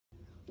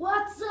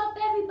What's up,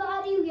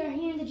 everybody? We are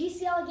here in the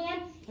GCL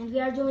again, and we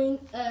are doing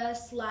a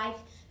Schleich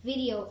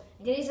video.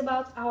 It is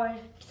about our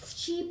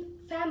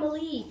sheep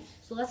family.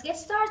 So let's get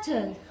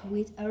started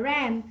with a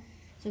ram.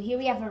 So here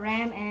we have a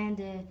ram,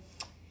 and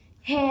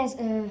has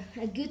a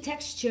good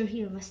texture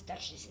here. Must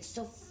touch this. It's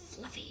so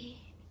fluffy,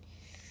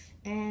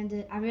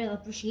 and I really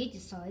appreciate the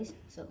size.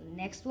 So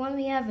next one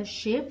we have a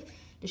sheep.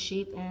 The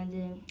sheep,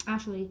 and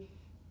actually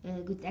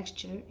good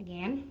texture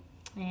again.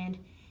 And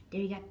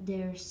they got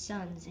their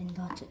sons and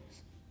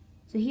daughters.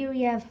 So here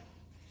we have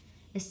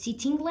a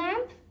sitting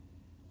lamp,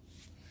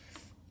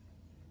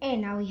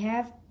 and now we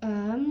have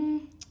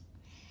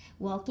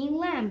walking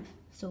lamp.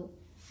 So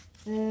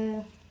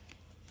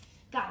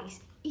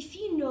guys, if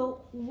you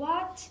know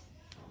what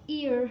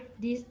year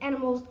these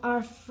animals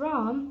are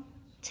from,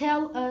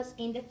 tell us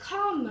in the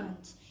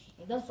comments,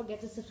 and don't forget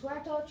to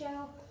subscribe to our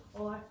channel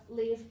or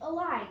leave a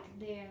like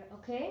there,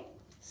 okay?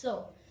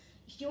 So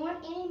if you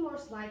want any more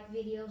Schleich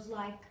videos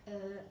like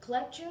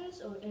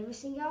collections or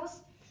everything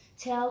else,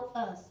 tell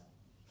us,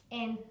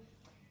 and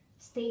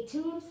stay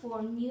tuned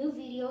for new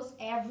videos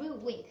every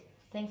week.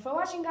 Thanks for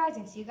watching, guys,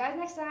 and see you guys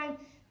next time.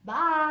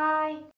 Bye.